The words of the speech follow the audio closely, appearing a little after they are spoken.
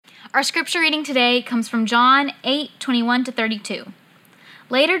Our scripture reading today comes from John 8:21-32.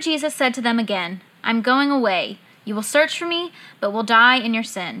 Later Jesus said to them again, "I'm going away. You will search for me, but will die in your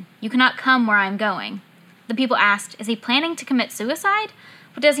sin. You cannot come where I am going." The people asked, "Is he planning to commit suicide?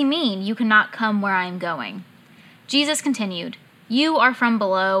 What does he mean, you cannot come where I am going?" Jesus continued, "You are from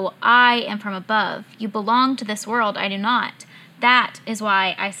below, I am from above. You belong to this world, I do not. That is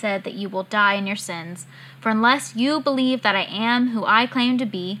why I said that you will die in your sins. For unless you believe that I am who I claim to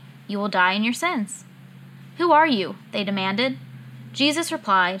be, you will die in your sins." "Who are you?" they demanded. Jesus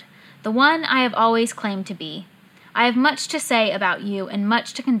replied, "The one I have always claimed to be. I have much to say about you and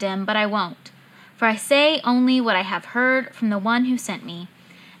much to condemn, but I won't. For I say only what I have heard from the one who sent me,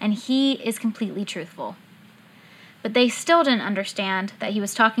 and he is completely truthful." But they still didn't understand that he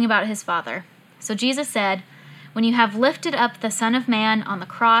was talking about his Father. So Jesus said, "When you have lifted up the Son of Man on the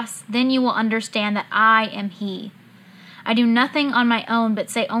cross, then you will understand that I am he. I do nothing on my own,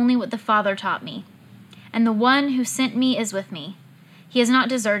 but say only what the Father taught me. And the one who sent me is with me. He has not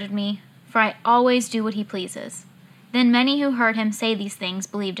deserted me, for I always do what he pleases." Then many who heard him say these things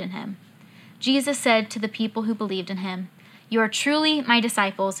believed in him. Jesus said to the people who believed in him, "You are truly my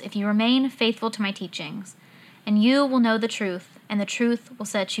disciples if you remain faithful to my teachings. And you will know the truth, and the truth will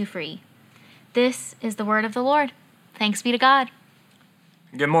set you free." This is the word of the Lord. Thanks be to God.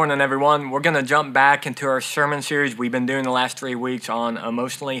 Good morning, everyone. We're going to jump back into our sermon series we've been doing the last 3 weeks on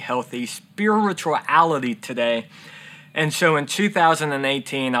emotionally healthy spirituality today. And so in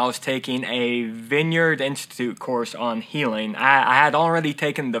 2018, I was taking a Vineyard Institute course on healing. I had already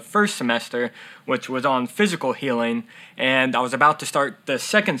taken the first semester, which was on physical healing, and I was about to start the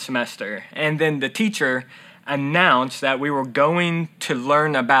second semester. And then the teacher announced that we were going to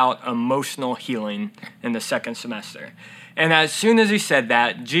learn about emotional healing in the second semester. And as soon as he said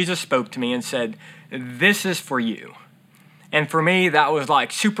that, Jesus spoke to me and said, "This is for you." And for me, that was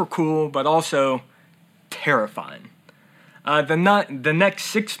like super cool, but also terrifying. The next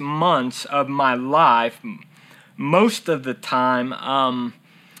 6 months of my life, most of the time,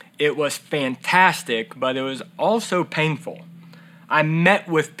 it was fantastic, but it was also painful. I met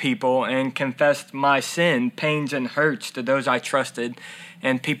with people and confessed my sin, pains, and hurts to those I trusted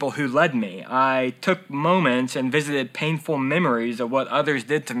and people who led me. I took moments and visited painful memories of what others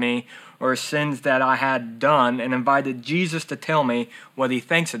did to me or sins that I had done and invited Jesus to tell me what he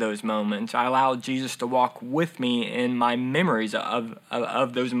thinks of those moments. I allowed Jesus to walk with me in my memories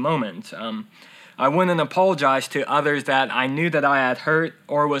of those moments. I went and apologized to others that I knew that I had hurt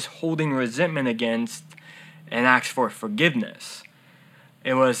or was holding resentment against and asked for forgiveness.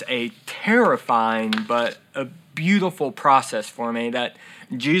 It was a terrifying but a beautiful process for me that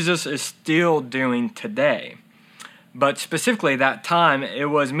Jesus is still doing today. But specifically that time, it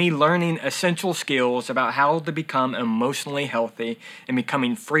was me learning essential skills about how to become emotionally healthy and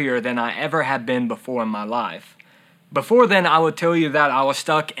becoming freer than I ever had been before in my life. Before then, I would tell you that I was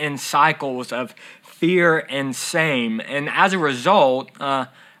stuck in cycles of fear and shame. And as a result, I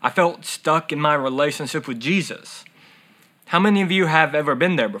felt stuck in my relationship with Jesus. How many of you have ever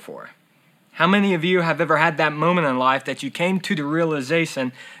been there before? How many of you have ever had that moment in life that you came to the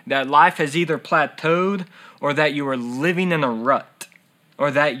realization that life has either plateaued or that you are living in a rut,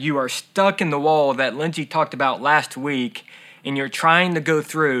 or that you are stuck in the wall that Lindsay talked about last week and you're trying to go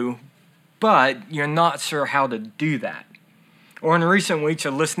through, but you're not sure how to do that? Or in recent weeks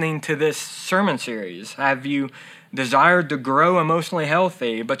of listening to this sermon series, have you desired to grow emotionally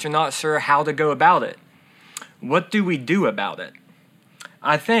healthy, but you're not sure how to go about it? What do we do about it?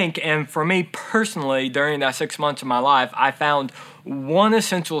 I think, and for me personally, during that 6 months of my life, I found one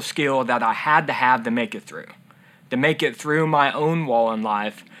essential skill that I had to have to make it through my own wall in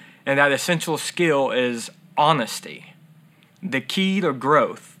life, and that essential skill is honesty. The key to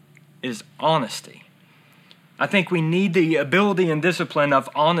growth is honesty. I think we need the ability and discipline of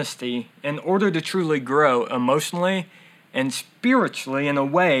honesty in order to truly grow emotionally and spiritually in a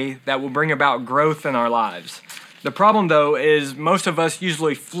way that will bring about growth in our lives. The problem, though, is most of us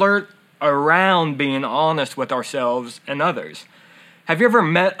usually flirt around being honest with ourselves and others. Have you ever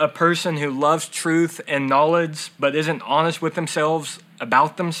met a person who loves truth and knowledge but isn't honest with themselves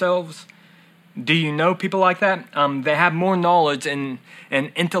about themselves? Do you know people like that? They have more knowledge and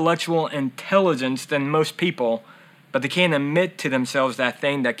intellectual intelligence than most people, but they can't admit to themselves that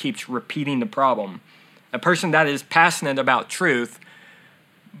thing that keeps repeating the problem. A person that is passionate about truth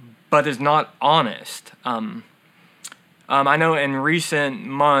but is not honest. I know in recent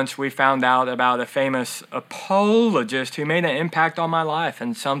months we found out about a famous apologist who made an impact on my life,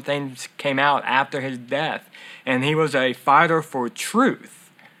 and some things came out after his death. And he was a fighter for truth.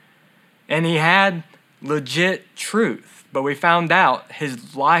 And he had legit truth. but we found out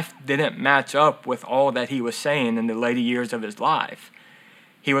his life didn't match up with all that he was saying in the later years of his life.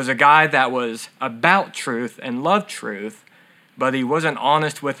 He was a guy that was about truth and loved truth, but he wasn't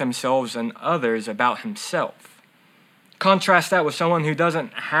honest with himself and others about himself. Contrast that with someone who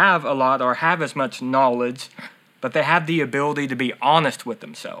doesn't have a lot or have as much knowledge, but they have the ability to be honest with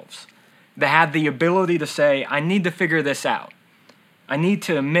themselves. They have the ability to say, I need to figure this out. I need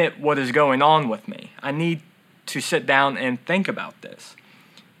to admit what is going on with me. I need to sit down and think about this.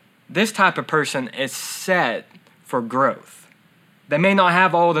 This type of person is set for growth. They may not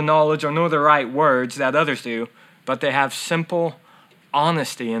have all the knowledge or know the right words that others do, but they have simple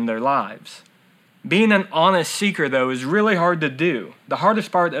honesty in their lives. Being an honest seeker, though, is really hard to do. The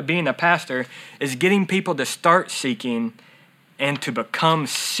hardest part of being a pastor is getting people to start seeking and to become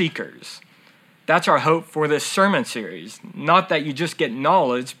seekers. That's our hope for this sermon series. Not that you just get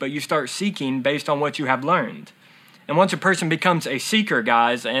knowledge, but you start seeking based on what you have learned. And once a person becomes a seeker,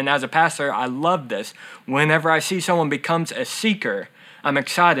 guys, and as a pastor, I love this. Whenever I see someone becomes a seeker, I'm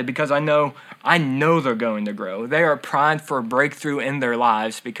excited because I know they're going to grow. They are primed for a breakthrough in their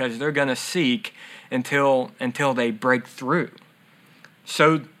lives because they're going to seek until they break through.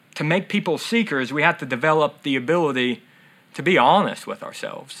 So to make people seekers, we have to develop the ability to be honest with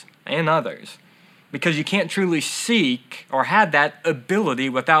ourselves and others. Because you can't truly seek or have that ability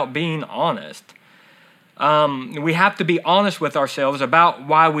without being honest. We have to be honest with ourselves about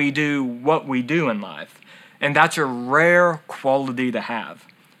why we do what we do in life. And that's a rare quality to have.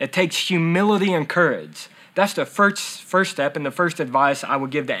 It takes humility and courage. That's the first step and the first advice I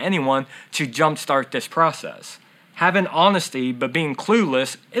would give to anyone to jumpstart this process. Having honesty but being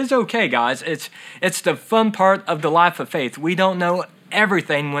clueless is okay, guys. It's the fun part of the life of faith. We don't know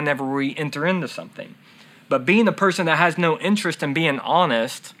everything whenever we enter into something. But being a person that has no interest in being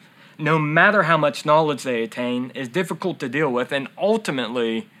honest, no matter how much knowledge they attain, is difficult to deal with and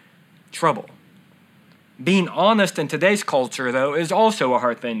ultimately trouble. Being honest in today's culture, though, is also a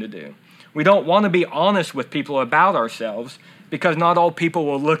hard thing to do. We don't want to be honest with people about ourselves because not all people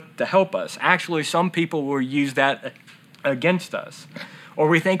will look to help us. Actually, some people will use that against us. Or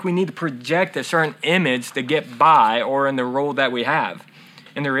we think we need to project a certain image to get by or in the role that we have.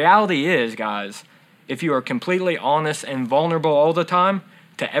 And the reality is, guys, if you are completely honest and vulnerable all the time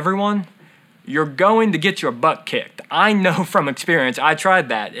to everyone, you're going to get your butt kicked. I know from experience. I tried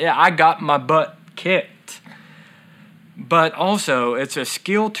that. Yeah, I got my butt kicked. But also, it's a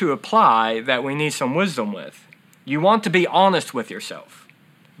skill to apply that we need some wisdom with. You want to be honest with yourself,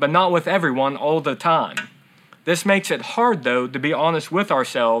 but not with everyone all the time. This makes it hard, though, to be honest with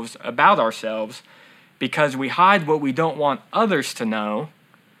ourselves about ourselves because we hide what we don't want others to know,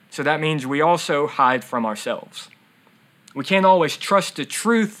 so that means we also hide from ourselves. We can't always trust the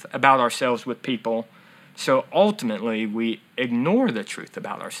truth about ourselves with people, so ultimately we ignore the truth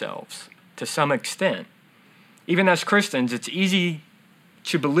about ourselves to some extent. Even as Christians, it's easy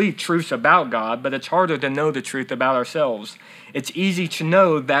to believe truths about God, but it's harder to know the truth about ourselves. It's easy to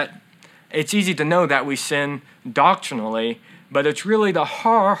know that we sin doctrinally, but it's really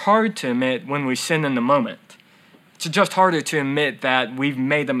hard to admit when we sin in the moment. It's just harder to admit that we've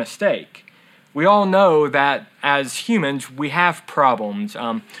made a mistake. We all know that as humans, we have problems.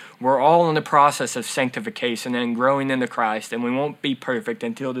 We're all in the process of sanctification and growing into Christ, and we won't be perfect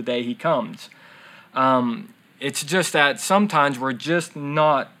until the day He comes. It's just that sometimes we're just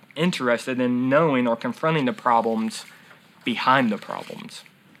not interested in knowing or confronting the problems behind the problems.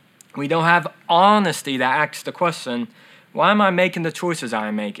 We don't have honesty that asks the question, why am I making the choices I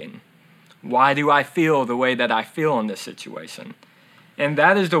am making? Why do I feel the way that I feel in this situation? And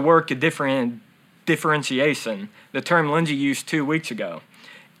that is the work of differentiation, the term Lindsay used 2 weeks ago.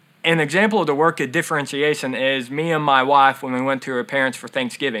 An example of the work of differentiation is me and my wife when we went to her parents for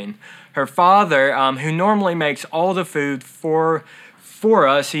Thanksgiving. Her father, who normally makes all the food for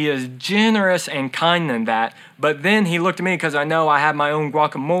us, he is generous and kind in that. But then he looked at me because I know I have my own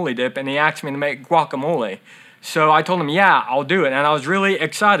guacamole dip, and he asked me to make guacamole. So I told him, yeah, I'll do it. And I was really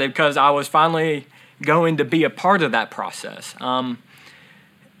excited because I was finally going to be a part of that process.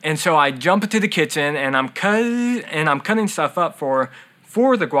 And so I jump into the kitchen and I'm cutting stuff up for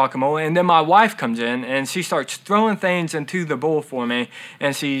the guacamole, and then my wife comes in and she starts throwing things into the bowl for me,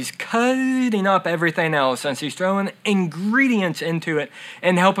 and she's cutting up everything else, and she's throwing ingredients into it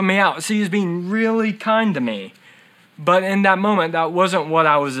and helping me out. She's being really kind to me. But in that moment, that wasn't what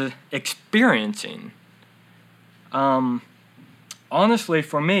I was experiencing. Honestly,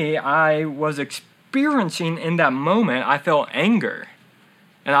 for me, I was experiencing in that moment, I felt anger.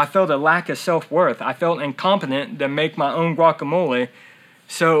 And I felt a lack of self-worth. I felt incompetent to make my own guacamole.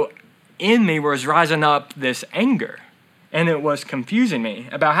 So in me was rising up this anger. and it was confusing me.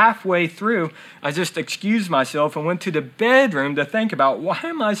 About halfway through, I just excused myself and went to the bedroom to think about, why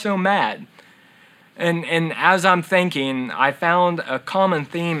am I so mad? And as I'm thinking, I found a common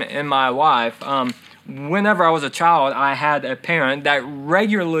theme in my life. Whenever I was a child, I had a parent that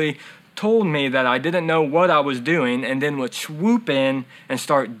regularly told me that I didn't know what I was doing and then would swoop in and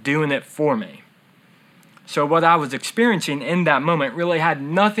start doing it for me. So what I was experiencing in that moment really had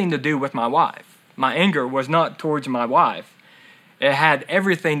nothing to do with my wife. My anger was not towards my wife. It had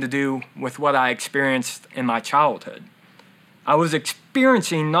everything to do with what I experienced in my childhood. I was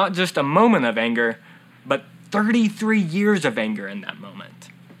experiencing not just a moment of anger, but 33 years of anger in that moment.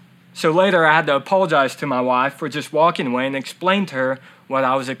 So later I had to apologize to my wife for just walking away and explain to her what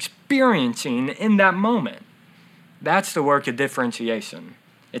I was experiencing in that moment. That's the work of differentiation.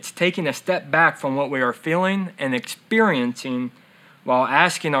 It's taking a step back from what we are feeling and experiencing while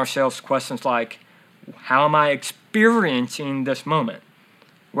asking ourselves questions like, how am I experiencing this moment?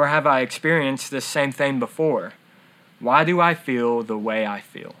 Where have I experienced this same thing before? Why do I feel the way I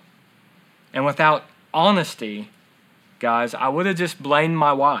feel? And without honesty, guys, I would have just blamed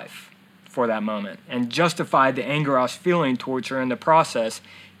my wife for that moment and justified the anger I was feeling towards her in the process,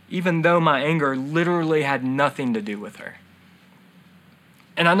 even though my anger literally had nothing to do with her.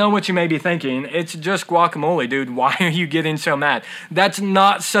 And I know what you may be thinking. It's just guacamole, dude. Why are you getting so mad? That's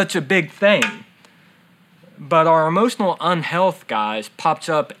not such a big thing. But our emotional unhealth, guys, pops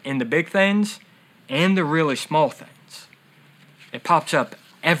up in the big things and the really small things. It pops up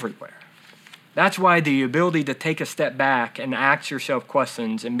everywhere. That's why the ability to take a step back and ask yourself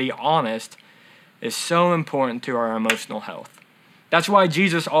questions and be honest is so important to our emotional health. That's why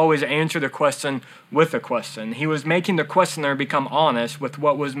Jesus always answered a question with a question. He was making the questioner become honest with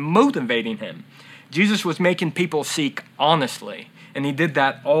what was motivating him. Jesus was making people seek honestly, and he did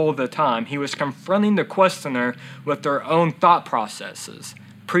that all the time. He was confronting the questioner with their own thought processes,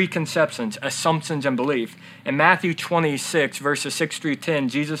 preconceptions, assumptions, and belief. In Matthew 26, verses 6 through 10,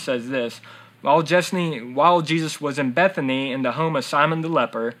 Jesus says this, While Jesus was in Bethany in the home of Simon the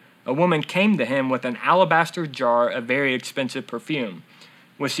leper, a woman came to him with an alabaster jar of very expensive perfume,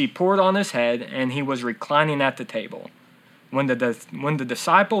 which she poured on his head, and he was reclining at the table. When the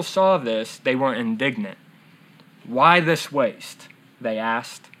disciples saw this, they were indignant. Why this waste? They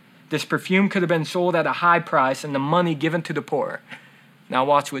asked. This perfume could have been sold at a high price and the money given to the poor. Now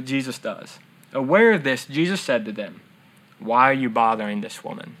watch what Jesus does. Aware of this, Jesus said to them, Why are you bothering this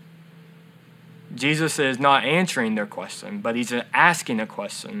woman? Jesus is not answering their question, but he's asking a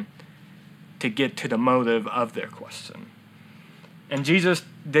question to get to the motive of their question. And Jesus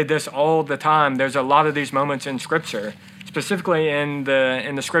did this all the time. There's a lot of these moments in Scripture, specifically in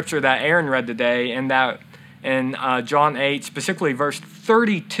the Scripture that Aaron read today, and that in John 8, specifically verse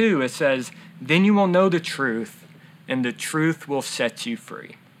 32, it says, Then you will know the truth, and the truth will set you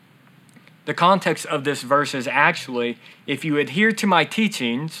free. The context of this verse is actually, if you adhere to my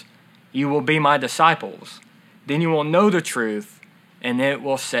teachings, you will be my disciples. Then you will know the truth, and it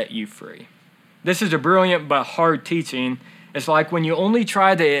will set you free. This is a brilliant but hard teaching. It's like when you only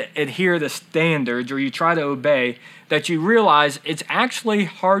try to adhere to standards or you try to obey, that you realize it's actually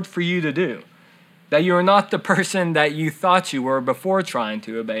hard for you to do. That you are not the person that you thought you were before trying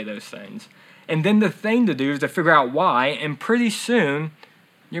to obey those things. And then the thing to do is to figure out why, and pretty soon,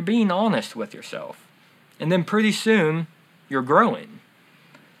 you're being honest with yourself. And then pretty soon, you're growing.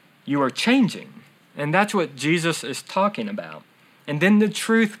 You are changing. And that's what Jesus is talking about. And then the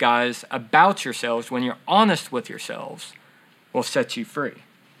truth, guys, about yourselves, when you're honest with yourselves, will set you free.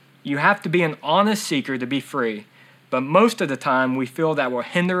 You have to be an honest seeker to be free. But most of the time, we feel that will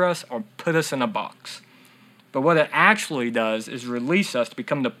hinder us or put us in a box. But what it actually does is release us to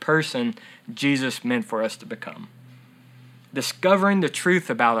become the person Jesus meant for us to become. Discovering the truth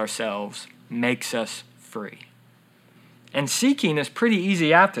about ourselves makes us free. And seeking is pretty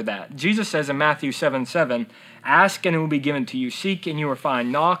easy after that. Jesus says in Matthew 7:7, Ask and it will be given to you. Seek and you will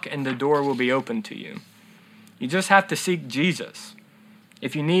find. Knock and the door will be opened to you. You just have to seek Jesus.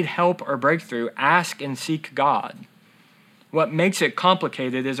 If you need help or breakthrough, ask and seek God. What makes it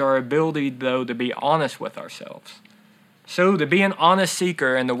complicated is our ability, though, to be honest with ourselves. So to be an honest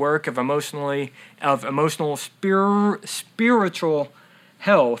seeker in the work of emotional spiritual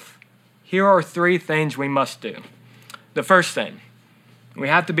health, here are 3 things we must do. The first thing, we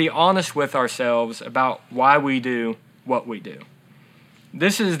have to be honest with ourselves about why we do what we do.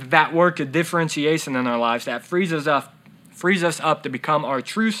 This is that work of differentiation in our lives that frees us up to become our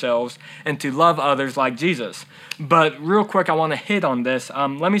true selves and to love others like Jesus. But real quick, I want to hit on this.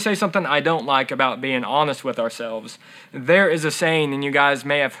 Let me say something I don't like about being honest with ourselves. There is a saying, and you guys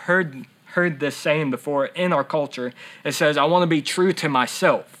may have heard heard this saying before in our culture. It says, I want to be true to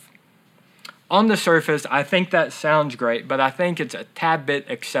myself. On the surface, I think that sounds great, but I think it's a tad bit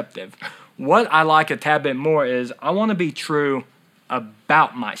excessive. What I like a tad bit more is I want to be true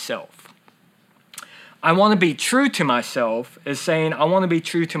about myself. I want to be true to myself is saying I want to be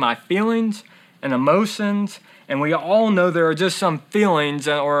true to my feelings and emotions, and we all know there are just some feelings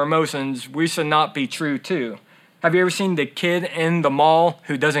or emotions we should not be true to. Have you ever seen the kid in the mall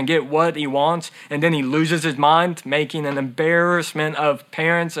who doesn't get what he wants and then he loses his mind, making an embarrassment of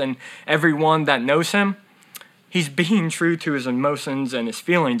parents and everyone that knows him? He's being true to his emotions and his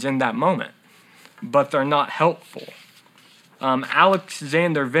feelings in that moment, but they're not helpful.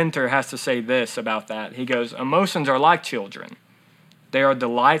 Alexander Venter has to say this about that. He goes, emotions are like children. They are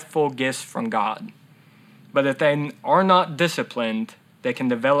delightful gifts from God. But if they are not disciplined, they can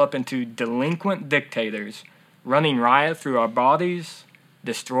develop into delinquent dictators, running riot through our bodies,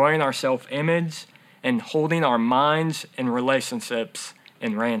 destroying our self-image, and holding our minds and relationships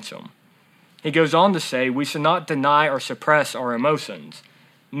in ransom. He goes on to say, we should not deny or suppress our emotions,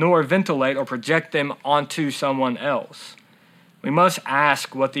 nor ventilate or project them onto someone else. We must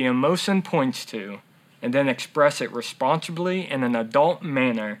ask what the emotion points to and then express it responsibly in an adult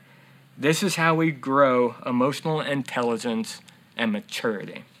manner. This is how we grow emotional intelligence and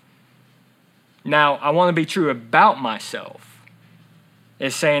maturity. Now, I want to be true about myself.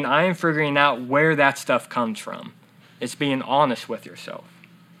 It's saying I am figuring out where that stuff comes from. It's being honest with yourself.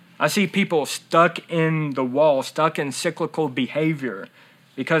 I see people stuck in the wall, stuck in cyclical behavior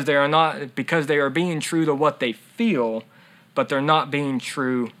because they are being true to what they feel, but they're not being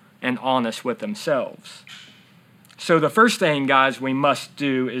true and honest with themselves. So the first thing, guys, we must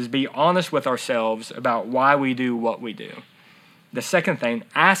do is be honest with ourselves about why we do what we do. The second thing,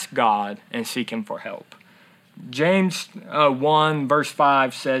 ask God and seek Him for help. James 1 verse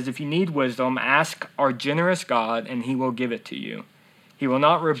 5 says, if you need wisdom, ask our generous God and He will give it to you. He will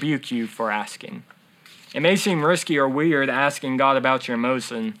not rebuke you for asking. It may seem risky or weird asking God about your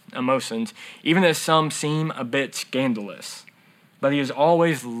emotions, even if some seem a bit scandalous. But He is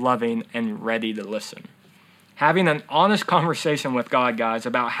always loving and ready to listen. Having an honest conversation with God, guys,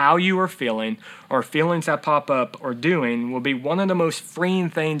 about how you are feeling or feelings that pop up or doing will be one of the most freeing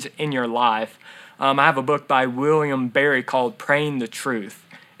things in your life. I have a book by William Barry called Praying the Truth,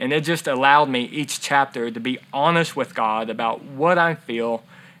 and it just allowed me each chapter to be honest with God about what I feel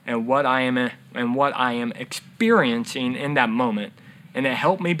and what I am experiencing in that moment, and it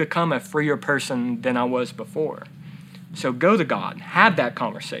helped me become a freer person than I was before. So go to God, have that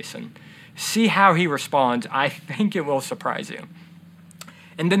conversation, see how He responds. I think it will surprise you.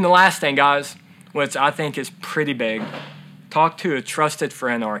 And then the last thing, guys, which I think is pretty big, talk to a trusted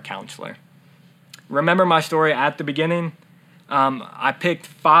friend or a counselor. Remember my story at the beginning? I picked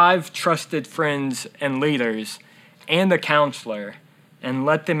 5 trusted friends and leaders and a counselor and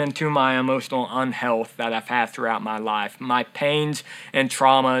let them into my emotional unhealth that I've had throughout my life, my pains and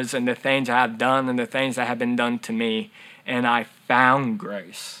traumas and the things I have done and the things that have been done to me, and I found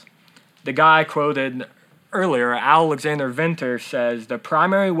grace. The guy I quoted earlier, Alexander Venter, says, the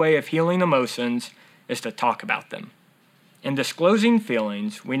primary way of healing emotions is to talk about them. In disclosing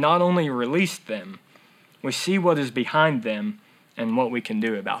feelings, we not only release them, we see what is behind them and what we can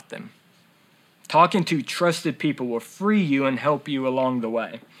do about them. Talking to trusted people will free you and help you along the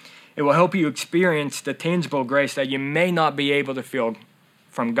way. It will help you experience the tangible grace that you may not be able to feel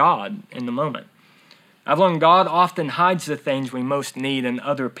from God in the moment. I've learned God often hides the things we most need in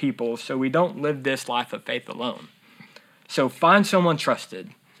other people, so we don't live this life of faith alone. So find someone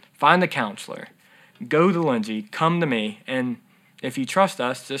trusted, find a counselor, go to Lindsay, come to me, and if you trust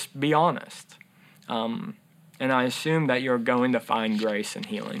us, just be honest. And I assume that you're going to find grace and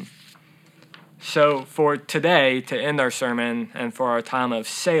healing. So for today, to end our sermon and for our time of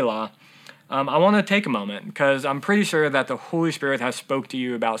Selah, I want to take a moment because I'm pretty sure that the Holy Spirit has spoke to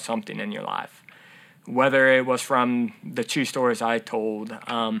you about something in your life. Whether it was from the 2 stories I told,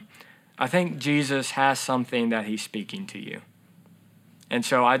 I think Jesus has something that He's speaking to you. And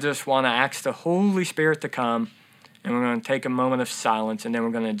so I just want to ask the Holy Spirit to come, and we're going to take a moment of silence, and then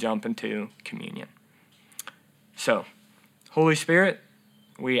we're going to jump into communion. So, Holy Spirit,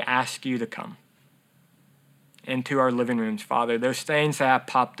 we ask you to come into our living rooms, Father. Those things that have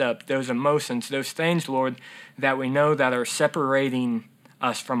popped up, those emotions, those things, Lord, that we know that are separating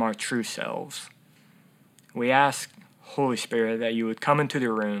us from our true selves. We ask, Holy Spirit, that you would come into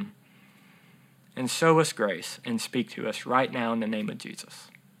the room and show us grace and speak to us right now in the name of Jesus.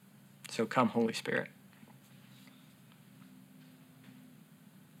 So come, Holy Spirit.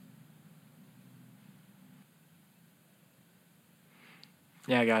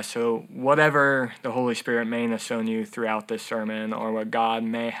 Yeah, guys, so whatever the Holy Spirit may have shown you throughout this sermon, or what God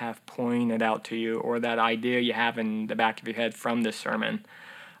may have pointed out to you, or that idea you have in the back of your head from this sermon,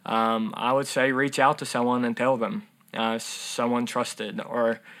 I would say reach out to someone and tell them, someone trusted,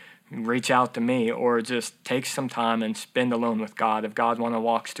 or reach out to me, or just take some time and spend alone with God. If God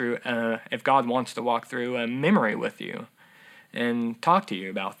if God wants to walk through a memory with you and talk to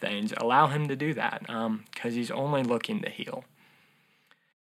you about things, allow Him to do that, because He's only looking to heal.